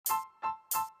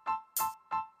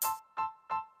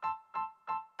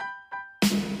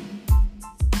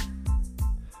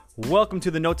Welcome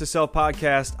to the Note to Self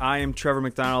podcast. I am Trevor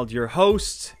McDonald, your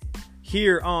host.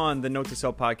 Here on the Note to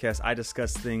Self podcast, I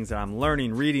discuss things that I'm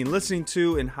learning, reading, listening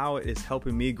to, and how it is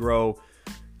helping me grow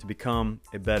to become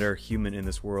a better human in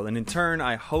this world. And in turn,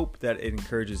 I hope that it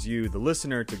encourages you, the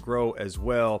listener, to grow as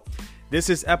well. This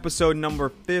is episode number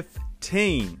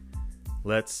 15.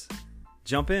 Let's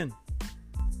jump in.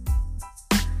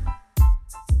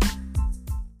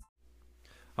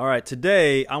 All right,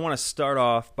 today I want to start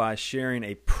off by sharing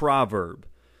a proverb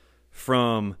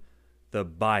from the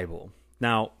Bible.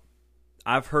 Now,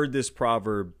 I've heard this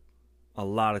proverb a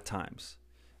lot of times,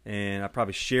 and I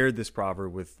probably shared this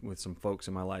proverb with some folks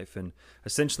in my life. And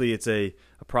essentially, it's a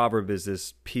proverb is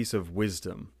this piece of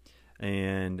wisdom,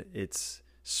 and it's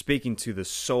speaking to the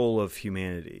soul of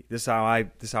humanity. This is how I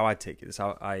take it. This is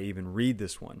how I even read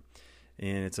this one.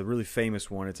 And it's a really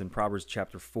famous one. It's in Proverbs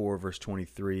chapter 4, verse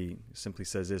 23. It simply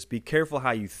says this: "Be careful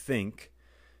how you think.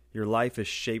 Your life is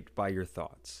shaped by your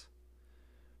thoughts."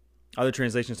 Other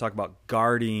translations talk about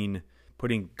guarding,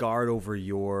 putting guard over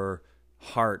your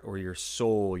heart or your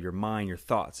soul, your mind, your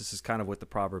thoughts. This is kind of what the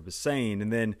proverb is saying.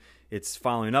 And then it's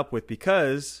following up with,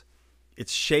 because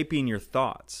it's shaping your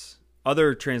thoughts.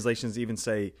 Other translations even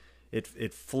say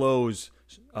it flows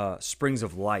springs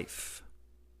of life.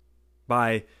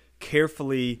 By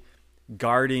carefully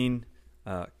guarding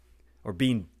or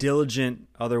being diligent,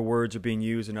 other words are being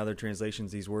used in other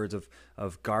translations, these words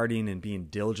of guarding and being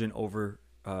diligent over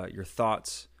your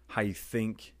thoughts, how you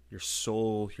think, your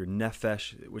soul, your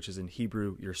nephesh, which is in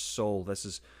Hebrew, your soul. This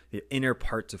is the inner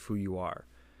parts of who you are.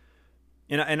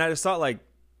 And I just thought, like,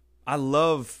 I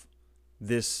love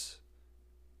this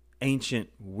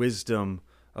ancient wisdom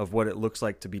of what it looks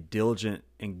like to be diligent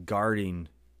and guarding,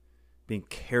 being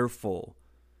careful,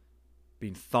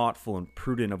 being thoughtful and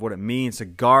prudent of what it means to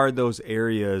guard those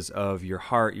areas of your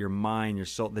heart, your mind, your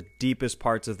soul, the deepest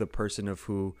parts of the person of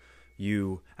who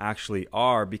you actually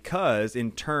are, because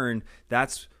in turn,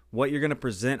 that's what you're going to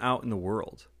present out in the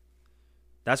world.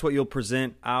 That's what you'll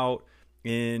present out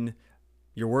in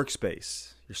your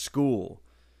workspace, your school,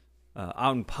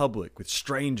 out in public with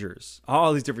strangers,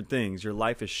 all these different things. Your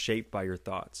life is shaped by your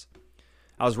thoughts.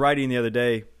 I was writing the other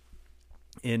day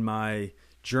in my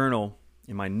journal,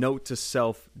 in my note to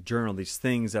self journal, these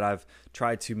things that I've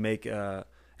tried to make a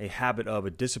habit of,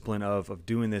 a discipline of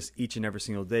doing this each and every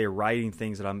single day, writing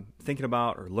things that I'm thinking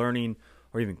about or learning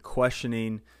or even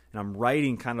questioning. And I'm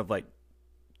writing kind of like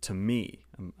to me.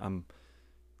 I'm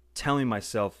telling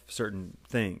myself certain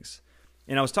things.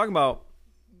 And I was talking about,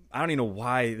 I don't even know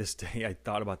why this day I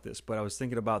thought about this, but I was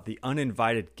thinking about the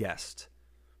uninvited guest.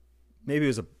 Maybe it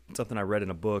was something I read in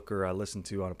a book or I listened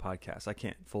to on a podcast. I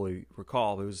can't fully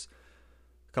recall. It was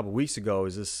a couple weeks ago.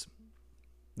 Is this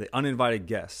the uninvited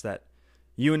guest that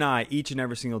you and I, each and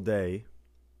every single day,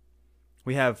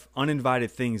 we have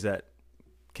uninvited things that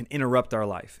can interrupt our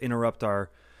life, interrupt our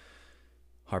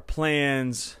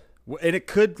plans, and it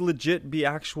could legit be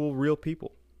actual real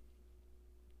people,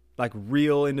 like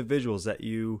real individuals that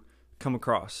you come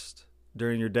across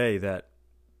during your day that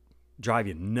drive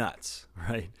you nuts,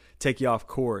 right? Take you off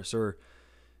course. Or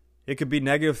it could be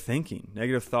negative thinking,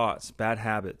 negative thoughts, bad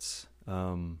habits.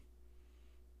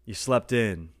 You slept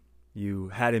in, you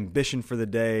had ambition for the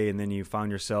day, and then you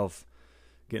found yourself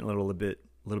getting a little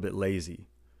bit lazy.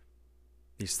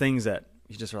 These things that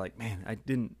you just are like, man, I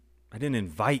didn't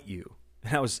invite you.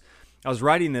 And I was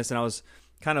writing this, and I was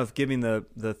kind of giving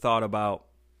the thought about,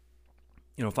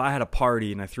 if I had a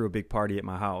party and I threw a big party at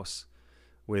my house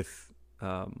with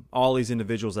all these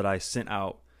individuals that I sent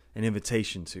out an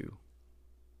invitation to,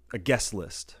 a guest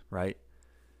list, right?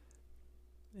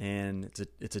 And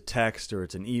it's a text or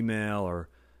it's an email or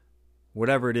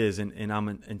whatever it is, and I'm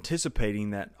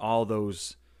anticipating that all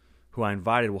those who I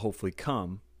invited will hopefully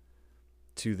come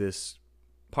to this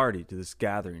party, to this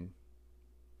gathering.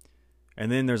 And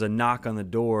then there's a knock on the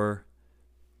door,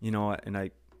 and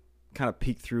I kind of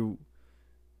peek through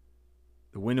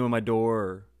the window of my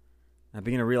door, and I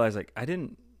begin to realize, like, I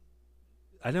don't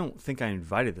think I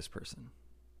invited this person.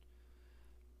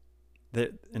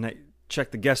 And I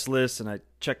check the guest list and I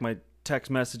check my text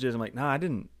messages. I'm like, no, I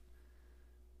didn't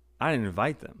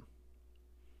invite them.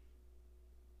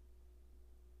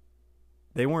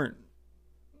 They weren't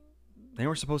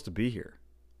supposed to be here.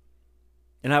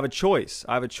 And I have a choice.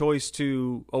 I have a choice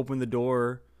to open the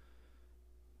door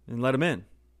and let them in.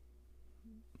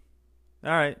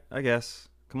 All right, I guess.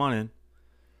 Come on in.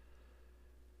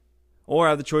 Or I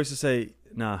have the choice to say,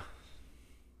 nah,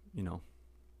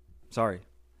 sorry.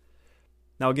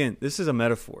 Now, again, this is a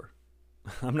metaphor.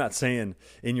 I'm not saying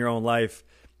in your own life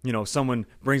someone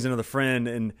brings another friend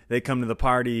and they come to the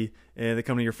party and they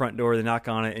come to your front door, they knock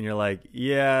on it, and you're like,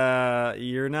 yeah,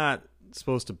 you're not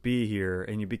supposed to be here,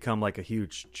 and you become like a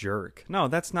huge jerk. No,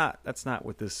 that's not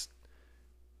what this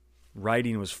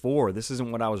writing was for. This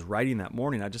isn't what I was writing that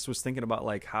morning. I just was thinking about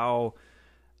like how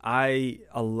I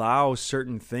allow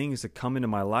certain things to come into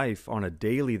my life on a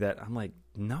daily that I'm like,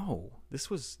 no,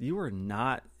 you are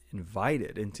not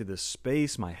invited into this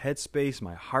space, my head space,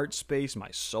 my heart space,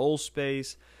 my soul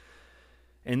space.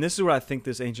 And this is what I think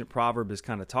this ancient proverb is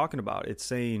kind of talking about. It's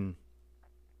saying,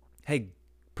 hey,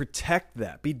 protect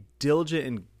that. Be diligent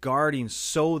in guarding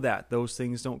so that those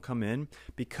things don't come in,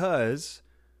 because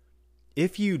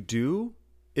if you do,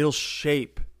 it'll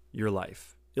shape your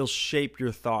life. It'll shape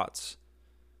your thoughts.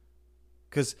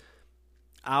 Because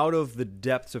out of the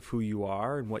depths of who you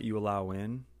are and what you allow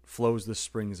in flows the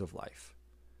springs of life.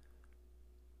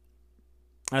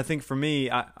 And I think for me,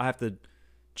 I have to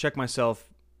check myself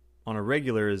on a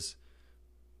regular is,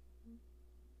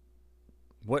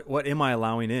 what am I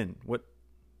allowing in? What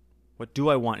do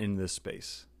I want in this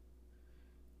space?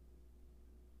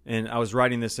 And I was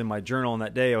writing this in my journal, and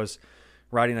that day I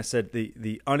said,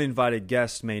 the uninvited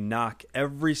guest may knock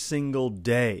every single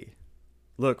day.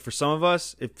 Look, for some of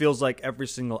us, it feels like every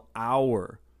single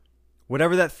hour.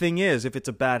 Whatever that thing is, if it's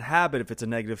a bad habit, if it's a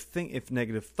negative thing, if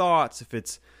negative thoughts, if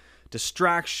it's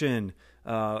distraction,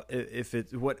 if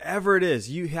it's whatever it is,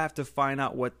 you have to find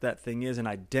out what that thing is and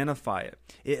identify it.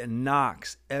 It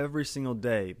knocks every single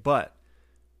day, but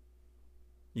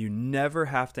you never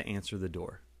have to answer the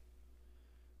door.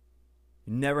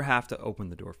 You never have to open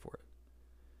the door for it.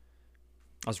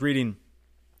 I was reading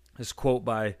this quote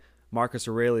by Marcus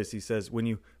Aurelius. He says, when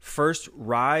you first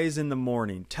rise in the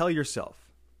morning, tell yourself,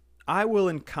 I will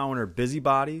encounter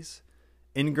busybodies,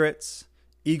 ingrates,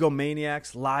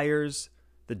 egomaniacs, liars,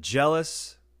 the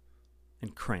jealous,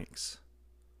 and cranks.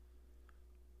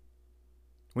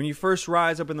 When you first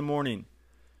rise up in the morning,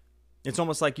 it's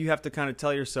almost like you have to kind of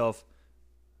tell yourself,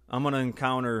 I'm going to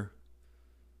encounter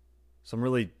some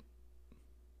really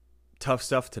tough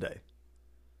stuff today.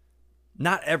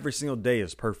 Not every single day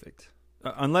is perfect.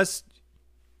 Unless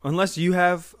you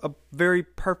have a very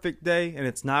perfect day and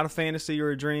it's not a fantasy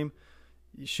or a dream,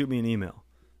 you shoot me an email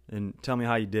and tell me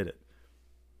how you did it.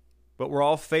 But we're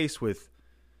all faced with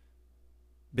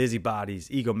busybodies,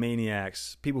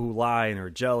 egomaniacs, people who lie and are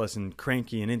jealous and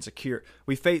cranky and insecure.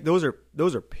 We face those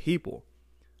are people.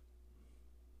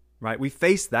 Right? We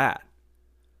face that.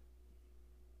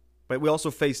 But we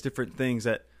also face different things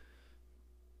that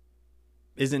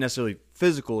isn't necessarily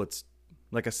physical. It's,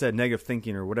 like I said, negative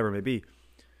thinking or whatever it may be.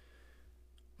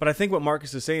 But I think what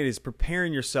Marcus is saying is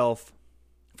preparing yourself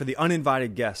for the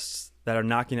uninvited guests that are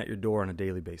knocking at your door on a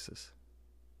daily basis.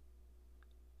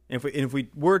 And if we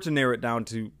were to narrow it down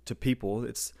to people,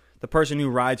 it's the person who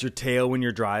rides your tail when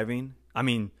you're driving. I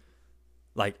mean,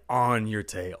 like on your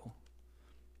tail.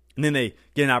 And then they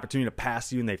get an opportunity to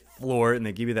pass you and they floor it and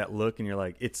they give you that look and you're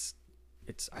like,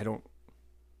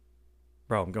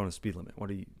 bro, I'm going to speed limit.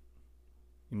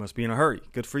 You must be in a hurry.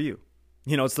 Good for you.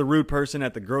 It's the rude person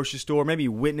at the grocery store. Maybe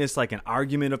you witnessed like an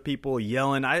argument of people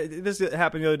yelling. This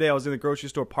happened the other day. I was in the grocery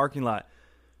store parking lot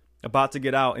about to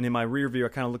get out, and in my rear view, I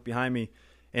kind of look behind me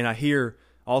and I hear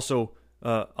also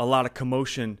a lot of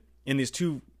commotion, and these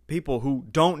two people who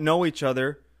don't know each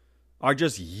other are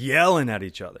just yelling at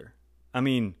each other. I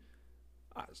mean,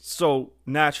 so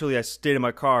naturally I stayed in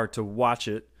my car to watch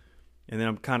it. And then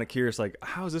I'm kind of curious, like,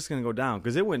 how is this going to go down?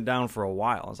 Because it went down for a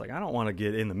while. I was like, I don't want to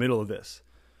get in the middle of this.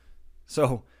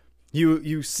 So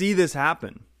you see this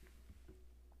happen.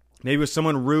 Maybe with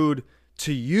someone rude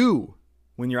to you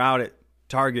when you're out at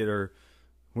Target or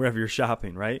wherever you're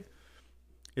shopping, right?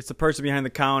 It's the person behind the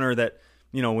counter that,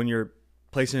 when you're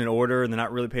placing an order and they're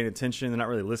not really paying attention, they're not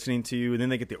really listening to you, and then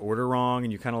they get the order wrong,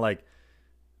 and you're kind of like,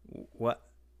 what?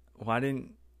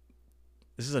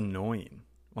 This is annoying.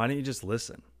 Why didn't you just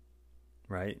listen?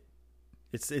 Right?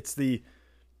 It's the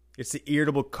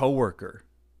irritable coworker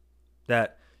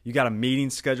that you got a meeting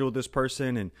scheduled with this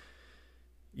person and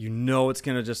it's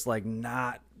going to just like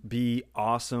not be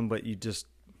awesome, but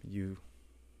you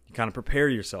kind of prepare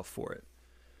yourself for it,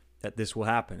 that this will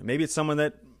happen. And maybe it's someone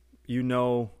that you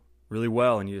know really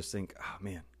well and you just think, oh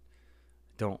man,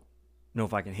 don't know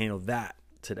if I can handle that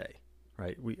today.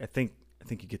 Right? I think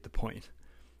you get the point.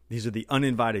 These are the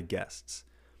uninvited guests.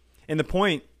 And the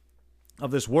point of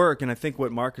this work, and I think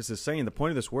what Marcus is saying, the point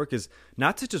of this work is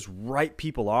not to just write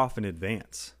people off in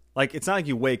advance. Like, it's not like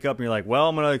you wake up and you're like, well,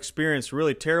 I'm going to experience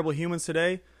really terrible humans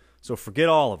today, so forget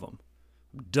all of them.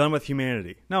 I'm done with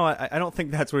humanity. No, I don't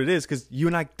think that's what it is, because you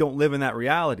and I don't live in that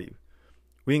reality.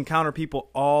 We encounter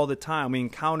people all the time. We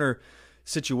encounter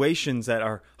situations that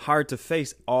are hard to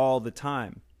face all the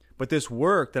time. But this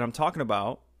work that I'm talking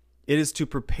about, it is to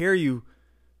prepare you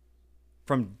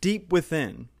from deep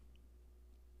within,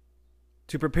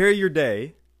 to prepare your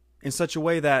day in such a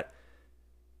way that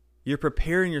you're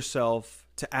preparing yourself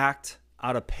to act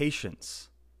out of patience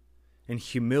and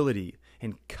humility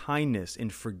and kindness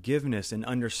and forgiveness and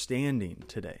understanding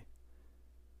today.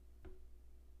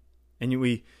 And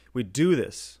we do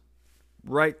this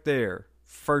right there,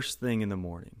 first thing in the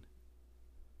morning.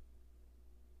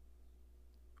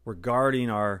 We're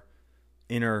guarding our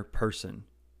inner person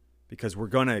because we're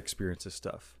going to experience this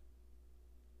stuff.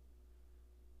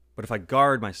 But if I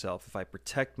guard myself, if I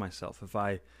protect myself, if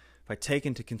I take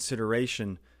into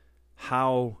consideration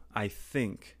how I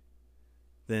think,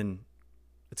 then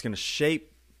it's going to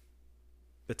shape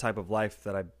the type of life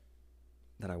that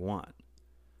I want.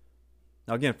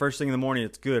 Now again, first thing in the morning,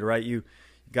 it's good, right? You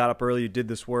got up early, you did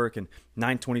this work, and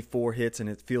 9:24 hits, and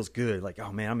it feels good. Like,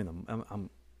 oh man,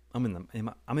 I'm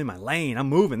in my lane. I'm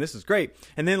moving. This is great.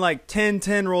 And then like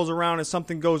 10:10 rolls around, and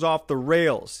something goes off the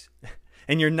rails,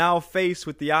 and you're now faced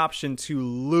with the option to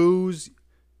lose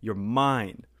your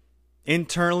mind,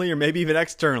 internally or maybe even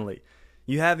externally.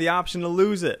 You have the option to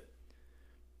lose it.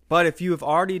 But if you have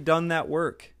already done that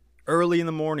work early in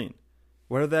the morning,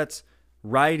 whether that's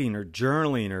writing or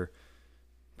journaling or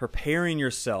preparing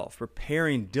yourself,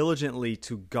 preparing diligently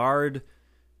to guard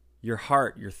your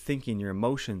heart, your thinking, your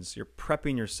emotions, you're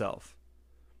prepping yourself,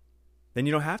 then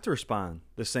you don't have to respond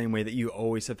the same way that you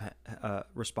always have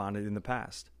responded in the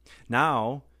past.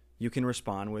 Now you can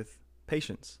respond with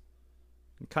patience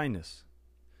and kindness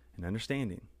and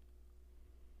understanding.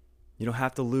 You don't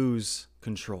have to lose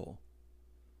control.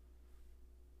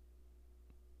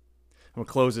 I'm going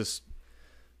to close this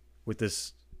with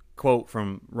this quote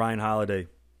from Ryan Holiday.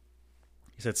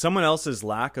 He said, someone else's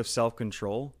lack of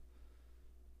self-control,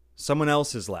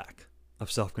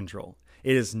 it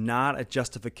is not a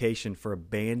justification for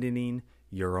abandoning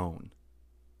your own.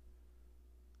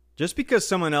 Just because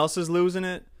someone else is losing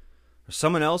it, or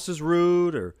someone else is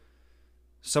rude, or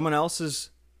someone else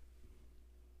is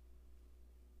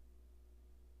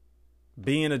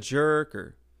being a jerk,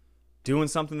 or doing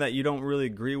something that you don't really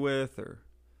agree with, or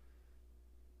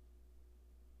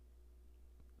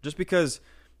just because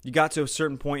you got to a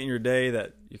certain point in your day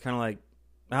that you're kind of like,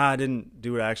 I didn't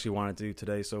do what I actually wanted to do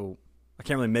today, so I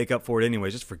can't really make up for it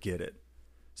anyways, just forget it.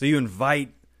 So you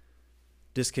invite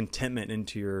discontentment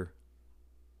into your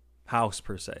house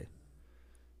per se.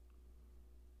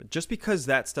 But just because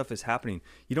that stuff is happening,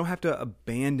 you don't have to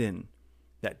abandon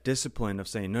that discipline of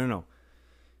saying, no,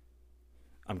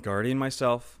 I'm guarding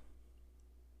myself.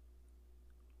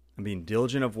 I'm being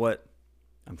diligent of what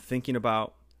I'm thinking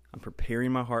about. I'm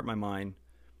preparing my heart, my mind,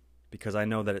 because I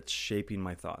know that it's shaping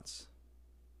my thoughts,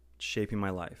 shaping my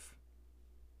life,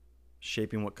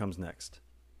 shaping what comes next.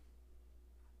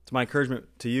 It's my encouragement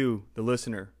to you, the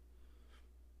listener.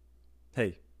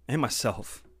 Hey, and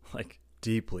myself, like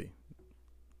deeply.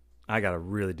 I got to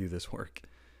really do this work.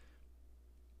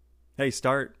 Hey,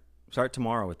 start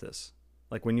tomorrow with this.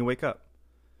 Like when you wake up,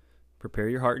 prepare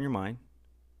your heart and your mind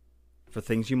for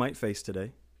things you might face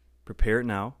today. Prepare it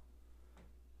now.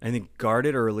 And then guard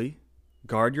it early.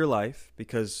 Guard your life,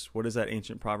 because what does that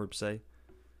ancient proverb say?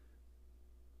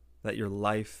 That your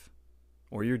life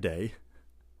or your day,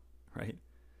 right?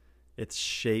 It's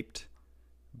shaped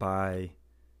by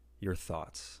your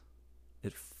thoughts.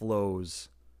 It flows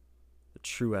the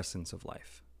true essence of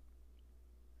life.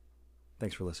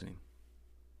 Thanks for listening.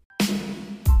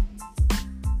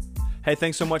 Hey,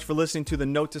 thanks so much for listening to the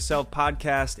Note to Self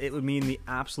podcast. It would mean the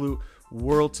absolute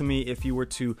world to me if you were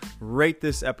to rate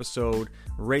this episode,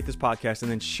 rate this podcast,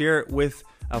 and then share it with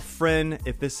a friend.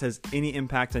 If this has any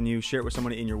impact on you, share it with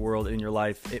somebody in your world, in your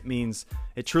life. It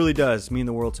truly does mean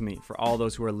the world to me for all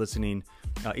those who are listening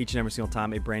each and every single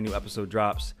time a brand new episode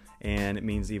drops. And it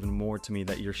means even more to me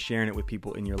that you're sharing it with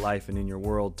people in your life and in your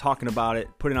world, talking about it,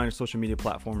 putting it on your social media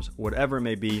platforms, whatever it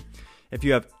may be. If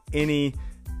you have any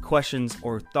questions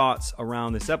or thoughts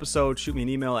around this episode, shoot me an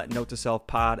email at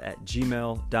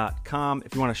notetoselfpod@gmail.com.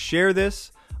 If you want to share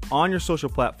this on your social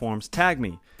platforms, tag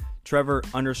me,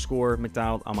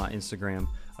 Trevor_McDonald on my Instagram.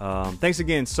 Thanks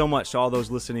again so much to all those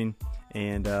listening.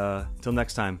 And until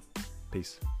next time,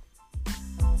 peace.